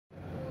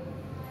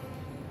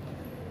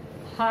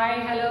Hi,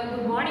 hello,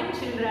 good morning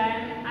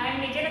children. I am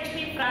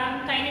Vijayalakshmi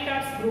from Tiny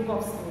Tots group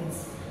of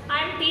schools.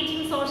 I am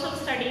teaching social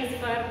studies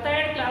for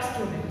 3rd class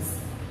students.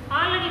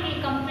 Already we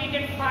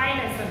completed 5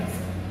 lessons.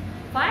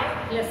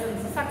 5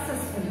 lessons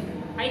successfully.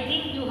 I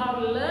think you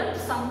have learned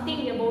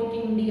something about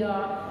India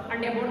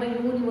and about the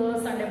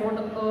universe and about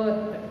the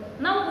earth.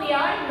 Now we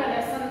are in the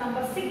lesson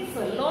number 6,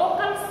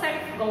 local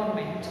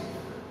self-government.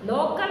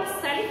 Local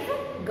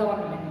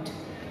self-government.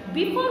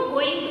 Before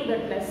going to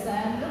that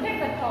lesson, look at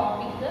the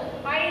topic.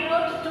 I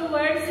wrote 2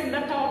 words in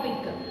the topic.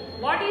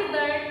 What is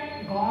that?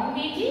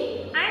 Gandhiji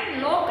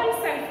and local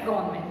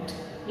self-government.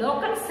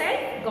 Local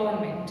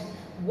self-government.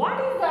 What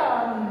is the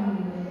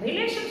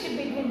relationship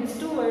between these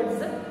 2 words?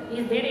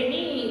 Is there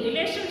any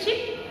relationship?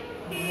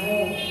 No.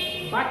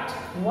 But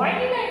why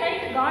did I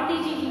write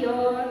Gandhiji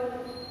here?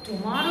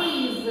 Tomorrow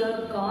is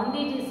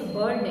Gandhiji's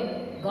birthday.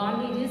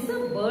 Gandhiji's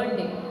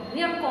birthday. We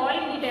are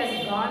calling it as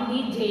Gandhi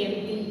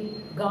Jayanti.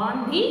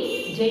 Gandhi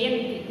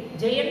Jayanti.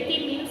 Jayanti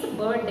means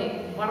birthday.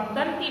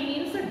 Vardhanti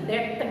means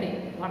death day.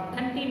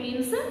 Vardhanti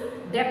means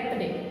death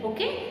day.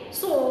 Okay.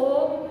 So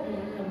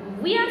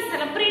we are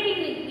celebrating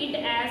it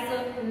as a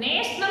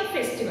national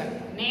festival.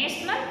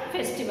 National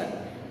festival.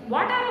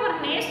 What are our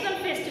national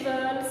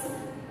festivals?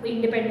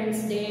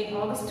 Independence Day,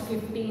 August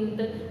 15th,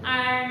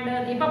 and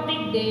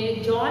Republic Day,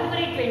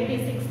 January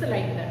 26th,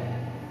 like that.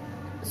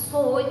 So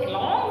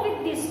along with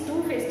these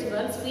 2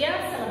 festivals, we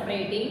are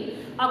celebrating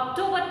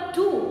October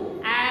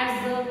 2 as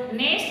a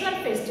national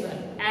festival.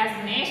 As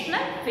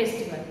national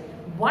festival.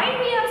 Why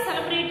we are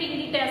celebrating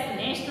it as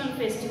national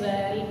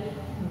festival?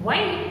 Why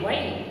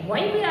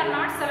we are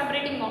not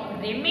celebrating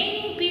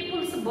remaining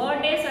people's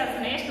birthdays as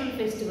national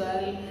festival?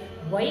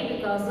 Why?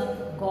 Because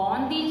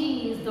Gandhiji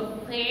is the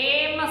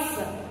famous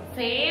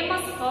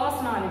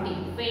personality,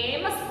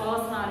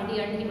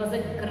 and he was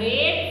a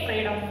great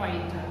freedom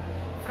fighter.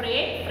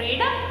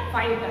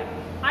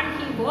 And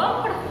he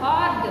worked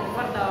hard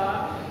for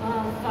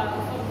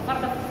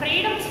the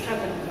freedom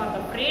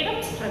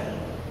struggle.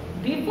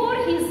 Before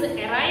his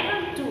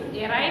arrival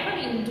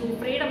into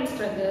freedom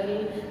struggle,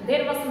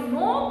 there was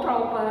no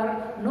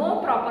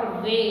proper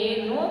way,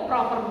 no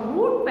proper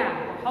route map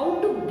how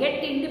to get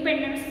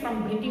independence from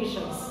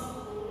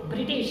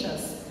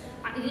Britishers.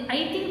 I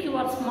think you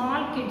are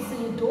small kids,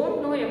 you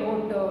don't know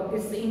about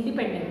this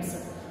independence.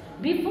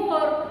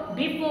 Before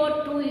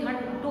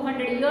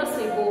 200 years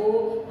ago,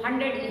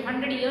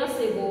 100 years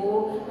ago,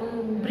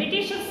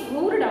 Britishers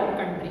ruled our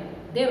country.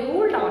 They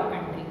ruled our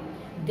country.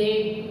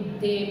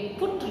 They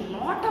put a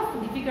lot of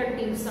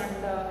difficulties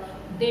and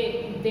they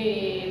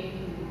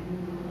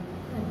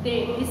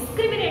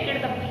discriminated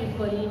the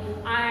people,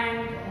 and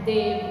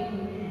they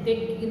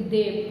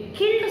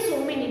killed so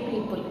many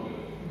people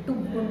to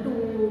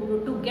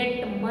get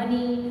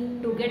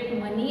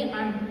money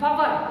and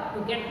power,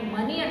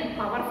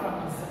 from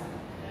us.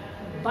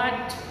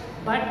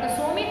 But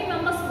so many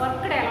members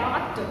worked a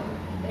lot to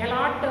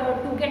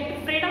get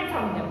freedom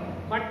from them,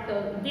 but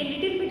they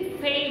little bit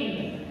failed.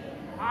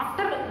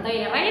 After the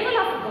arrival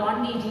of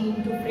Gandhiji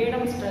into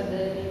freedom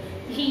struggle,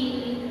 he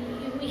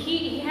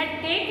had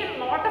taken a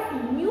lot of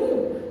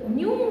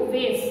new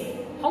ways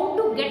how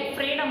to get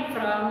freedom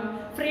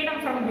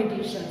from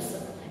Britishers.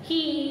 He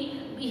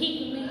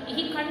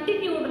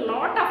continued a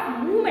lot of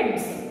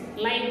movements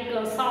like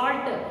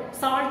salt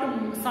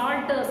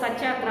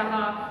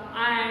satyagraha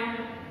and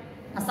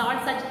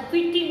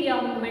quit India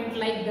movement,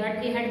 like that.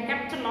 He had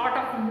kept a lot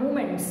of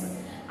movements,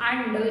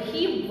 and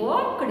he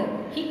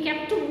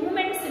kept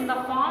movements in the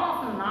form of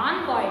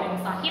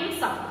non-violence,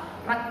 ahimsa.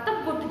 రక్తం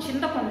పొట్టు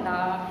చిందకుండా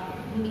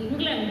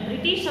England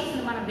Britishers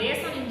మన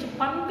దేశం నుంచి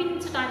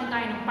పంపించడానికి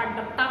ఆయన పడ్డ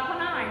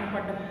తపన, ఆయన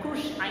పడ్డ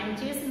కృషి, ఆయన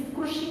చేసిన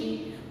కృషి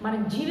మన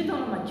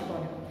జీవితంలో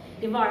మర్చిపోలేం.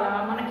 ఇవాళ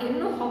మనకి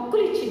ఎన్నో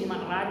హక్కులు ఇచ్చింది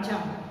మన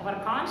రాజ్యాంగం. Our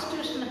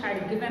constitution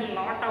had given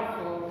lot of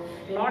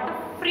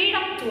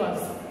freedom to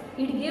us.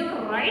 It give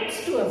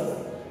rights to us.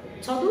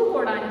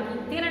 చదువుకోవడానికి,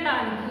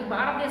 తినడానికి,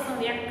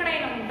 భారతదేశంలో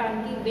ఎక్కడైనా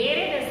ఉండడానికి,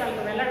 వేరే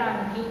దేశాలకు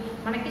వెళ్ళడానికి,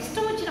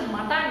 మనకిష్టం వచ్చిన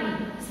మతాన్ని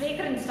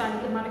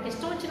స్వీకరించడానికి,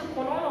 మనకిష్టం వచ్చిన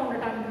పొలంలో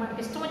ఉండటానికి,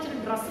 మనకిష్టం వచ్చిన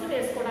డ్రెస్సులు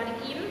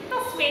వేసుకోవడానికి ఇంత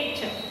స్వేచ్ఛ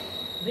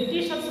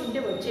బ్రిటిషర్స్ ఉంటే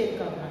వచ్చేది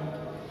కాదు మనకి.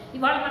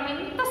 ఇవాళ మనం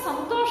ఎంత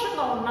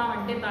సంతోషంగా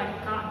ఉన్నామంటే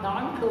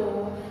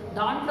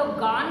దాంట్లో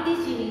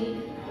గాంధీజీ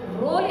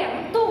రోల్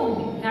ఎంతో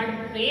ఉంది. Had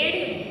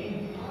played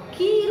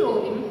key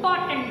role,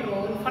 important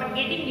role for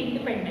getting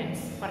independence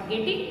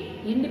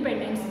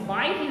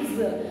by his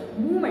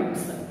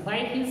movements,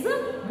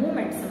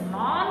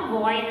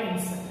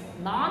 non-violence,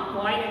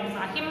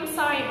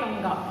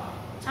 అహింసాయుతంగా,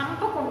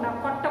 చంపకుండా,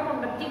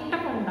 కొట్టకుండా,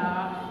 తిట్టకుండా,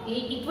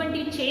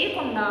 ఇటువంటివి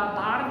చేయకుండా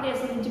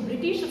భారతదేశం నుంచి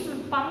బ్రిటిషర్స్ని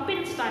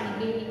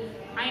పంపించడానికి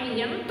ఆయన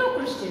ఎంతో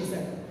కృషి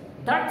చేశారు.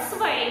 That's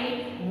why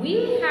we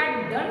had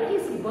done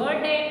his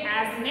birthday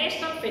as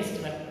national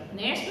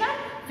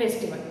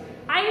festival.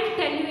 I will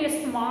tell you a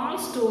small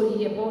story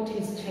about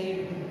his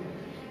childhood.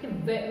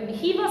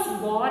 He was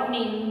born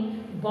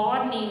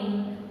in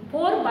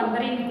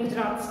Porbandar in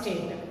Gujarat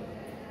state.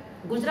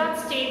 Gujarat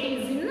state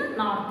is in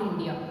North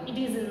India. It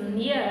is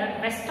near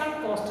western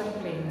coastal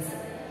plains.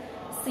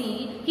 See,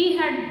 he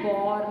had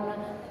born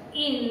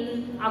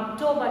in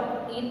October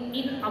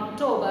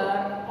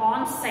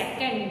on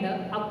 2nd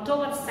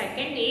October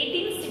 2nd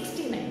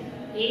 1869.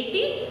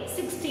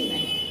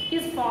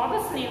 His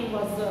father's name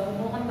was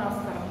Mohandas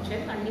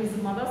Karamchand and his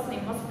mother's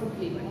name was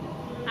Putlibai.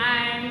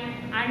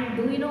 And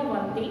do you know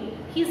one thing?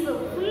 His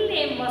full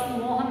name was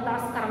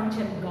Mohandas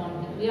Karamchand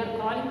Gandhi. We are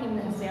calling him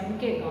as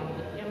MK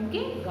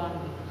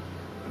Gandhi.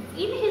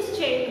 In his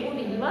childhood,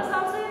 he was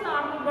also a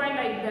normal boy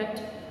like that.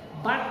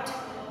 But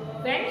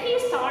when he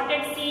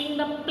started seeing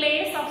the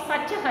plays of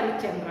Satya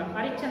Harishchandra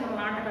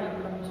నాటకాలు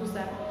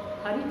చూసారు.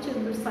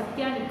 హరిశ్చంద్రుడు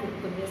సత్యానికి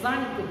గుర్తు,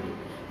 నిజానికి గుర్తు.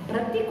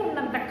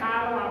 బ్రతికున్నంత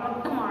కాలం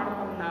అబద్ధం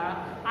ఆడకుండా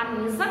ఆ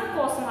నిజం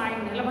కోసం ఆయన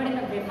నిలబడిన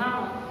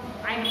విధానం,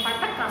 ఆయన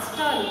పడ్డ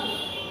కష్టాలు,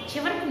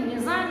 చివరికి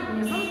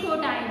నిజంతో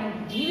ఆయన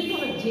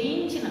జీవితంలో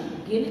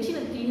గెలిచిన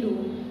తీరు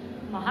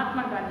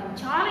మహాత్మా గాంధీని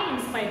చాలా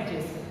ఇన్స్పైర్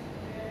చేసింది.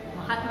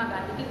 మహాత్మా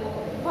గాంధీకి ఒక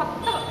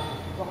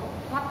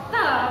కొత్త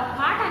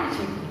పాఠాన్ని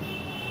చెప్పింది.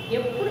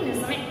 ఎప్పుడు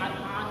నిజమే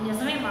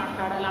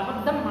మాట్లాడాలి,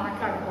 అబద్ధం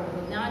మాట్లాడకూడదు.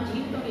 నా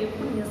జీవితంలో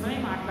ఎప్పుడు నిజమే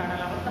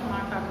మాట్లాడాలి, అబద్ధం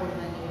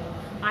మాట్లాడకూడదని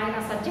ఆయన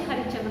సత్య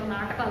హరిశ్చంద్ర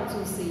నాటకాలు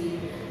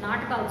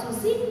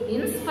చూసి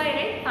ఇన్స్పైర్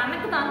అయ్యి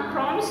తనకు తాను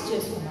ప్రామిస్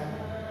చేసుకున్నాడు.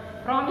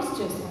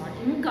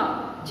 ఇంకా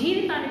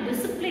జీవితాన్ని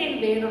డిసిప్లిన్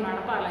వేలో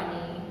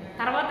నడపాలని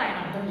తర్వాత ఆయన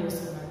అర్థం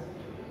చేసుకున్నాడు.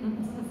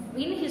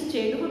 In his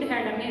childhood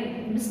had a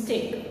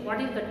mistake. What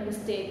is that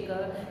mistake?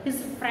 His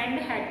friend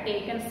had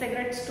taken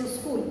cigarettes to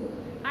school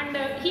and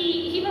he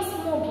was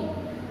smoking.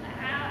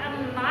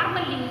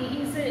 Normally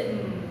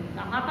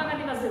Mahatma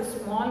Gandhi was a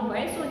small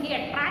boy, so he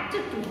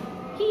attracted to him.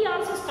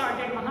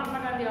 Mahatma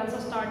Gandhi also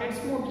started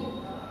smoking.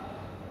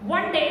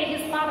 One day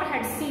his father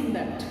had seen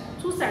that.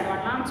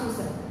 వాళ్ళ నాన్న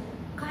చూశాడు.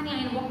 కానీ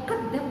ఆయన ఒక్క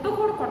దెబ్బ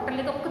కూడా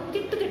కొట్టలేదు, ఒక్క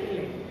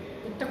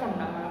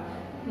తిట్టకుండా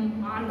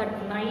on that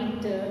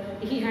night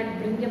he had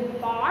bring a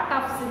pot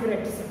of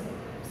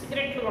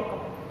సిగరెట్లు ఒక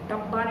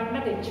డబ్బా నిండా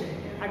తెచ్చాడు.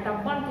 ఆ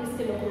డబ్బాను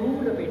తీసుకెళ్ళి ఒక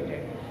రూమ్లో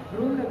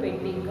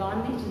పెట్టి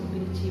గాంధీజీని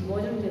పిలిచి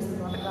భోజనం చేసిన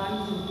తర్వాత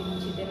గాంధీజీని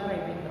పిలిచి డిన్నర్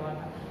అయిపోయిన తర్వాత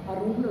ఆ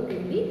రూమ్లోకి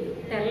వెళ్ళి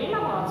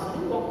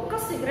తెల్లవారుసుని ఒక్క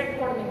సిగరెట్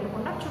కూడా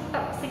మిగలకుండా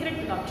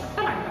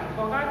చుట్టలు అంటారు.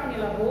 పొగాకుని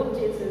ఇలా రోల్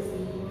చేసేసి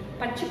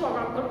పచ్చి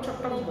పొగాకుతో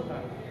చుట్టలు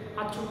చుడతారు.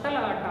 ఆ చుట్టల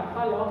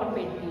డబ్బా లోపల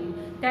పెట్టి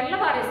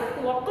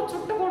తెల్లవారేసరికి ఒక్క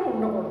చుట్ట కూడా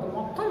ఉండకూడదు,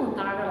 మొత్తం నువ్వు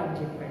తాగాలని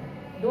చెప్పాడు.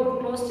 డోర్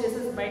క్లోజ్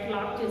చేసేసి బయట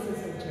లాక్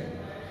చేసేసి వచ్చాడు.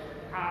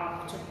 ఆ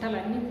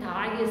చుట్టలన్నీ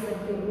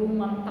తాగేసరికి రూమ్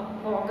అంతా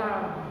పొగ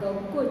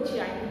దగ్గు వచ్చి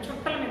ఆయన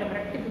చుట్టల మీద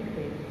బ్రట్టి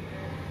పుట్టిపోయింది.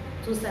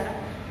 చూసారా,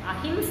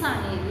 అహింస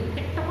అనేది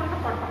తిట్టకుండా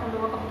కొట్టకుండా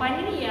ఒక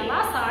పనిని ఎలా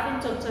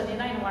సాధించవచ్చు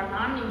అనేది ఆయన వాళ్ళ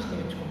నాన్న నుంచి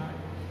నేర్చుకున్నాడు.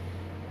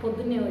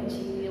 పొద్దున్నే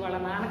వచ్చి వాళ్ళ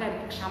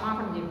నాన్నగారికి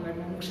క్షమాపణ చెప్పాడు.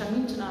 నేను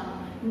క్షమించినాను,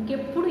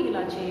 ఇంకెప్పుడు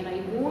ఇలా చేయను. I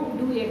won't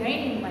do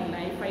again in my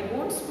life. I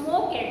won't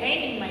smoke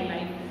again in my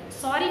life.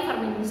 Sorry for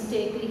my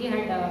mistake. He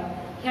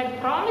had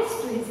promised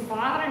to his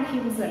father and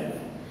himself.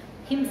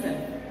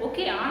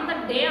 Okay, on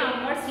that day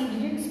onwards he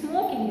didn't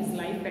smoke in his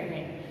life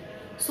again.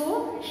 So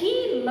he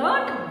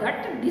learned that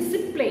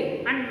discipline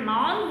and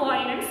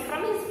non-violence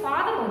from his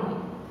father only.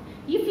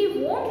 If he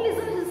won't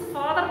listen to his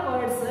father's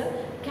words,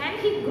 can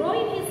he grow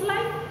in his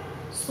life?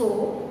 So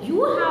you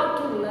have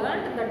to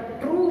learn the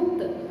truth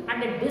and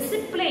the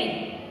discipline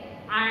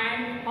and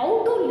how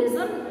to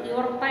listen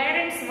your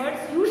parents'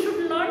 words. You should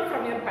learn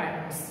from your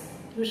parents.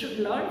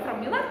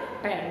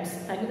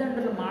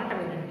 తల్లిదండ్రుల మాట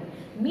వినండి.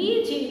 మీ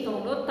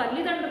జీవితంలో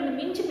తల్లిదండ్రులను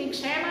మించి మీ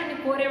క్షేమాన్ని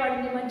కోరేవాళ్ళు,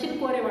 మీ మంచిని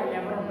కోరేవాళ్ళు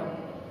ఎవరు ఉండరు.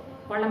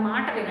 వాళ్ళ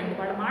మాట వినండి,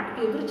 వాళ్ళ మాటకి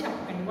ఎదురు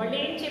చెప్పకండి, వాళ్ళు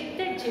ఏం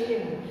చెప్తే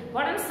చేయండి,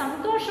 వాళ్ళని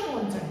సంతోషం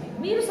ఉంచండి,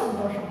 మీరు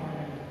సంతోషం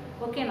ఉండండి.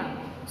 ఓకేనా?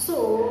 So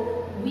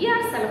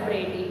we are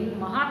celebrating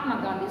Mahatma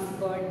Gandhi's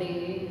birthday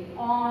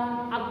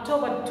on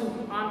October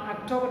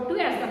 2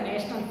 as the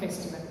national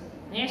festival.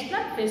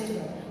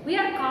 We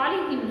are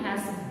calling him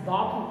as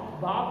Bapu.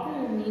 Bapu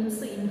means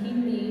in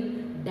Hindi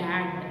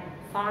dad,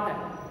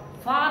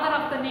 father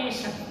of the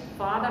nation.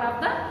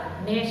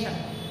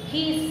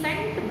 He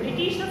sent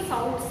Britishers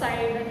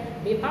outside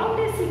without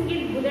a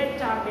single bullet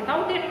or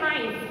without a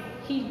knife.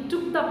 He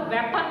took the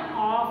weapon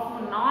of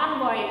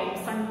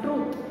non-violence and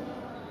truth.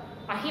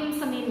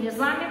 అహింసని,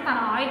 నిజాన్ని తన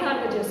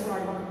ఆయుధాలుగా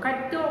చేసుకున్నాడు. ఒక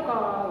కత్తి, ఒక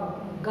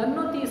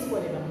gun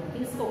తీసుకోకుండా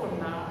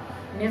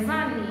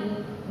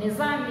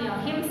నిజాన్ని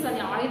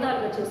అహింసని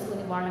ఆయుధాలుగా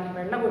చేసుకుని వాళ్ళని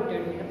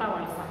వెళ్ళగొట్టాడు మిగతా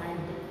వాళ్ళ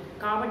సహాయంతో.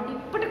 కాబట్టి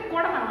ఇప్పటికి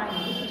కూడా మనం ఆయన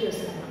గుర్తు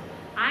చేసుకున్నాం.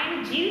 ఆయన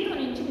జీవితం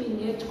నుంచి మీరు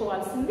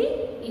నేర్చుకోవాల్సింది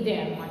ఇదే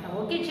అనమాట.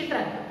 Okay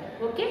children?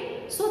 Okay,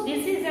 so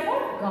this is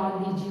about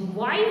Gandhiji.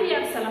 Why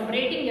we are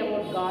celebrating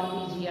about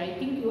Gandhiji? I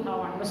think you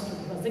have understood.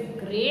 He was a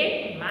great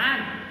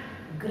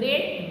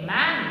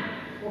man.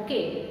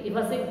 Okay, he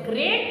was a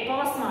great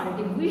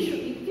personality. We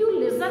should, if you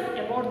listen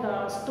about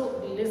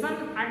listen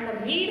and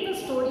read the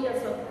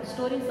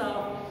stories of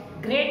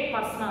great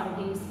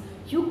personalities,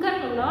 you can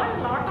learn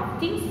lot of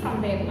things from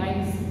their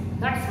lives.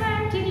 That's why I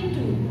am telling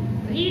to you,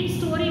 read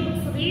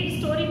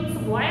storybooks.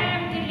 Why I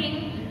am telling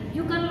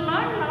you can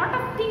learn lot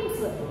of things.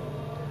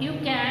 You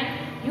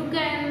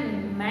can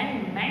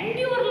mend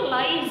your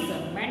lives.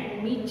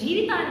 మీ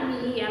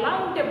జీవితాన్ని ఎలా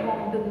ఉంటే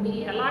బాగుంటుంది,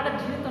 ఎలాగ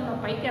జీవితంలో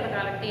పైకి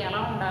ఎదగాలంటే ఎలా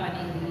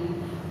ఉండాలనేది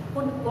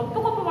కొన్ని గొప్ప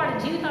వాళ్ళ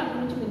జీవితాల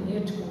గురించి మీరు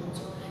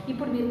నేర్చుకోవచ్చు.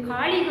 ఇప్పుడు మీరు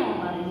ఖాళీగా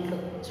ఉన్నారు ఇంట్లో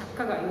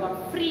చక్కగా, you are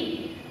free.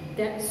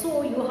 So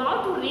you have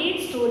to read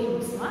story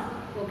books.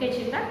 Okay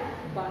children,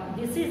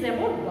 this is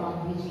about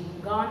Gandhiji.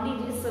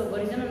 గాంధీజీ's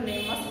original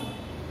name was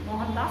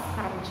Mohandas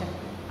Karamchand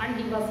and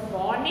he was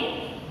born in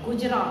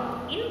Gujarat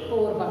in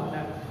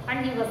Porbandar and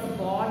he was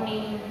born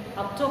in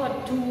October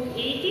 2,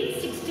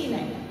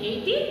 1869.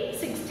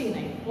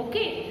 1869.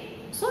 Okay,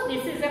 so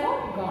this is about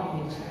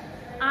Gandhiji.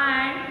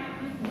 And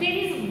there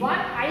is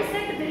one, I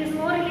said there is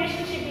no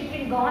relationship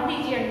between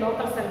Gandhiji and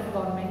local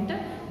self-government,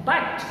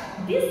 but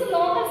this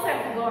local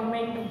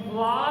self-government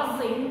was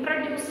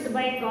introduced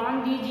by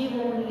Gandhiji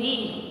only.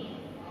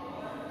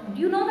 Do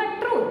you know the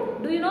truth?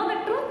 Do you know the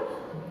truth?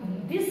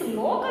 This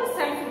local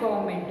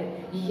self-government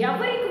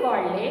ఎవరికి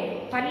వాళ్ళే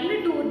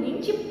పల్లెటూరు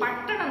నుంచి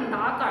పట్టణం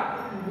దాకా,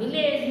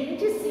 village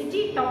నుంచి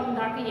city town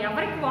దాకా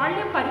ఎవరికి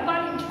వాళ్ళే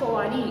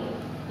పరిపాలించుకోవాలి,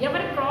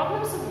 ఎవరి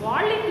ప్రాబ్లమ్స్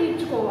వాళ్ళే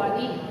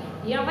తీర్చుకోవాలి,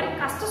 ఎవరి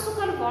కష్ట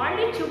సుఖాలు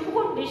వాళ్ళే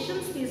చెప్పుకొని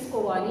డిసిషన్స్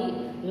తీసుకోవాలి.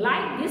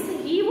 Like this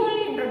he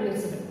only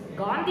introduced,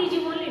 Gandhiji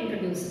only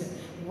introduced.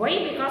 Why?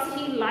 Because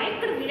he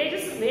liked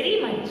villages very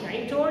much. I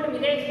told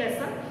village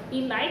lesson, he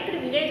liked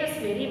villages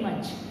very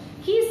much.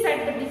 He said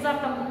that these are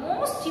the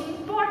most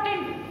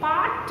important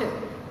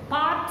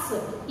parts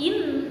in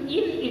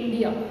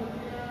India.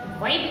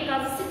 Why?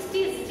 Because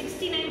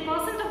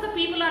 69% of the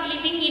people are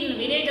living in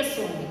villages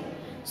only.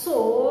 So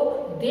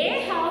they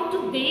have to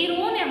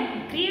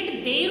create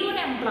their own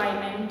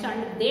employment and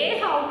they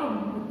have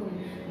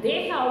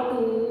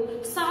to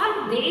solve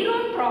their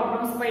own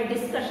problems by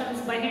discussions,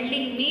 by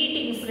holding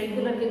meetings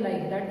regularly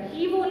like that.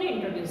 He only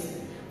introduced,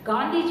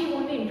 Gandhiji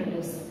only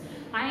introduced.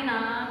 ఆయన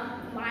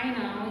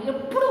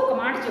ఎప్పుడు ఒక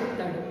మాట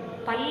చెప్తాడు,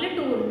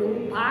 పల్లెటూళ్ళు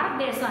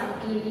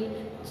భారతదేశానికి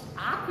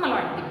ఆత్మ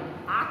లాంటివి.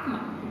 ఆత్మ,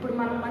 ఇప్పుడు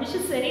మన మనిషి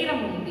శరీరం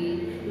ఉంది,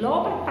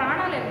 లోపల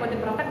ప్రాణాలు లేకపోతే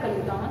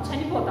బ్రతకగలుగుతామా,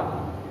 చనిపోతామా.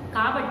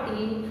 కాబట్టి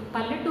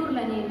పల్లెటూర్లు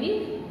అనేవి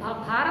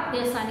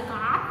భారతదేశానికి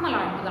ఆత్మ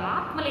లాంటివి.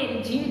 ఆత్మ లేని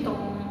జీవితం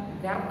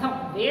వ్యర్థం,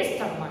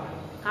 వేస్ట్ అన్నమాట.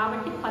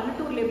 కాబట్టి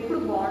పల్లెటూర్లు ఎప్పుడు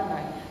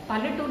బాగుండాలి,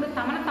 పల్లెటూర్లు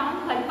తమను తాము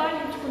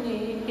పరిపాలించుకునే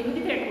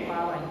తెలివితేటలు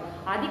కావాలి,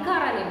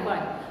 అధికారాలు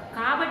ఇవ్వాలి.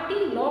 కాబట్టి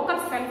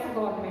లోకల్ సెల్ఫ్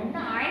గవర్నమెంట్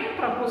ఆయన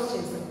ప్రపోజ్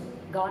చేశారు.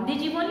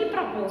 Gandhiji only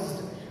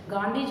proposed.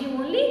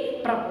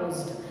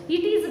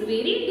 It is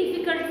very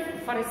difficult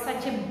for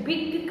such a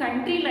big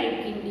country like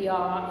India,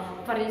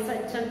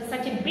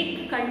 such a big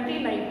country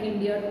like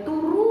India to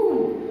rule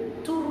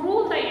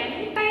the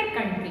entire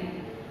country.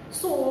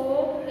 So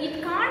it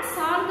can't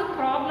solve the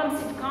problems,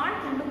 it can't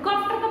look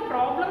after the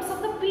problems of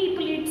the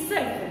people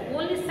itself,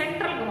 only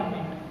central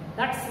government.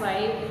 That's why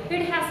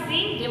it has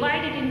been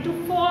divided into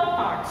 4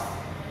 parts.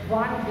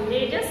 One,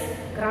 villages,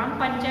 Gram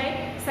Panchayat.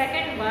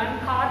 Second one,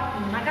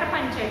 Nagar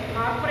Panchayat,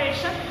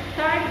 corporation.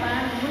 Third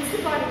one,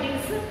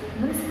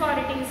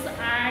 municipalities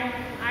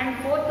and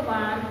fourth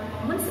one,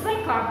 municipal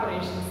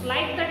corporations.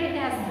 Like that it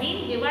has been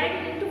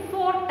divided into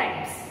 4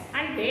 types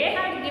and they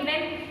had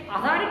given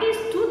authorities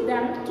to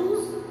them to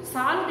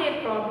solve their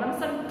problems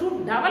and to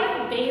develop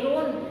their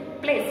own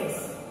places.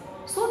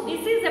 So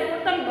this is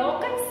about the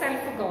local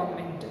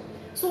self-government.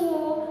 So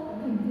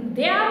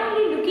they are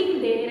only looking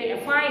their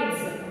affairs,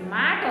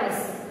 matters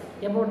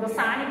about the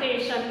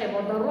sanitation,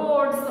 about the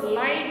roads,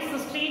 lights,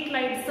 street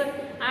lights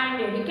and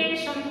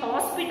education,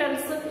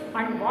 hospitals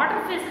and water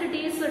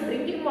facilities,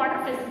 drinking water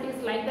facilities,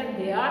 like that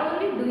they are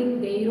only doing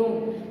their own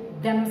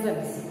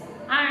themselves.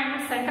 And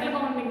central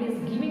government is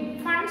giving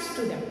funds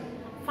to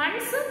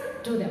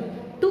them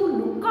to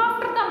look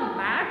after the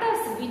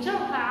matters which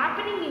are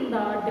happening in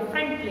the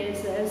different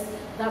places.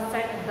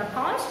 The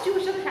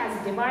constitution has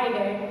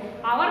divided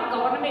our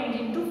government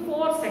into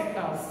 4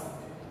 sectors.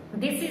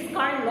 This is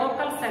called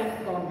local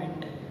self-government.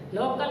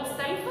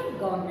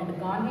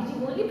 Gandhiji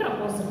only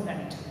proposed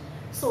that.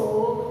 So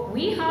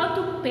we have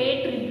to pay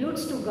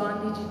tributes to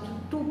Gandhiji.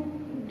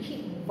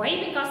 Why?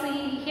 Because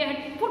he had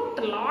put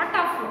a lot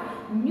of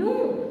new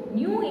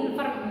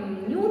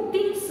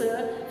things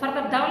for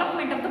the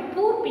development of the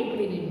poor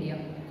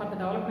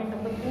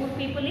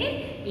people in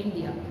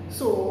India.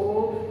 So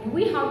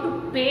we have to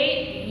pay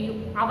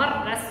our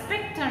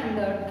respect and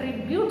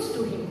tributes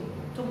to him.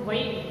 So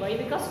why?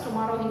 Because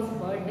tomorrow is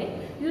birthday.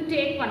 You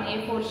take one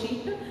A4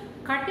 sheet,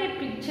 cut a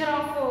picture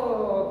of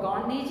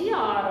Gandhiji,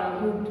 or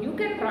you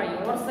can draw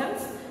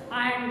yourselves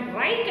and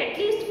write at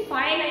least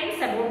 5 lines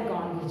about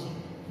Gandhiji.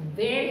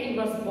 Where he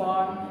was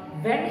born,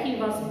 when he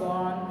was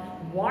born,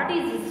 what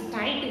is his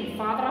title,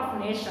 father of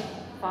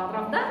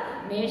the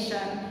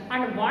nation,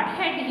 and what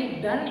had he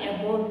done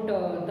about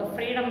the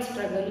freedom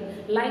struggle.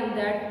 Like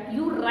that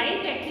you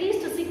write at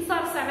least 6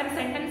 or 7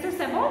 sentences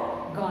about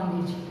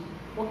Gandhiji.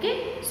 Okay,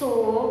 so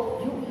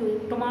you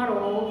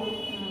tomorrow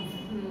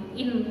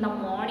in the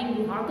morning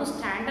you have to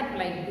stand up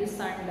like this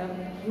and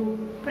you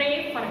pray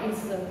for his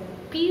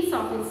peace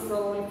of his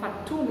soul for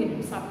 2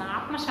 minutes. అతని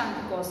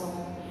ఆత్మశాంతి కోసం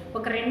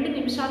ఒక 2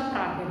 నిమిషాలు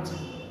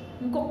ప్రార్థించండి.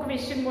 ఇంకొక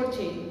విషయం కూడా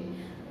చేయండి,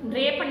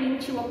 రేపటి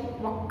నుంచి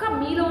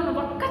మీలో ఉన్న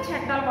ఒక్క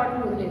చెడ్డ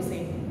అలవాటును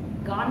వదిలేసేయండి.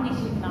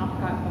 గాంధీజీ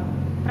జ్ఞాపకార్థం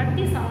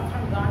ప్రతి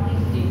సంవత్సరం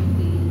గాంధీజీ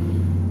జయంతి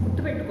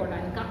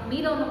గుర్తుపెట్టుకోవడానికి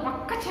మీలో ఉన్న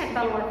ఒక్క చెడ్డ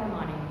అలవాటును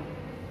మానేయండి.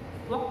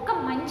 ఒక్క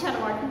మంచి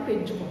అలవాటుని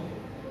పెంచుకోండి.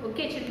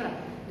 Okay children,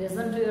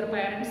 listen to your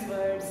parents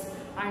words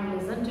and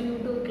listen to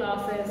YouTube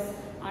classes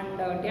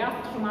and day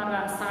after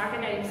tomorrow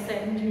Saturday I will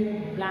send you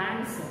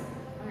blanks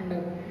and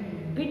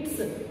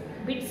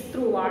bits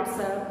through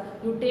WhatsApp.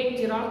 You take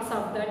xerox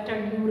of that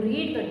and you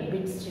read that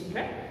bits,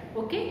 children.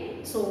 Okay,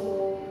 so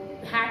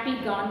happy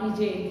Gandhi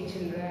Jayanti,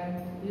 children.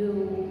 You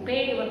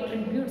pay your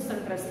tributes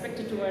and respect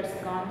towards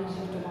Gandhi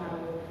Ji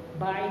tomorrow.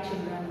 Bye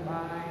children,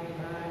 bye.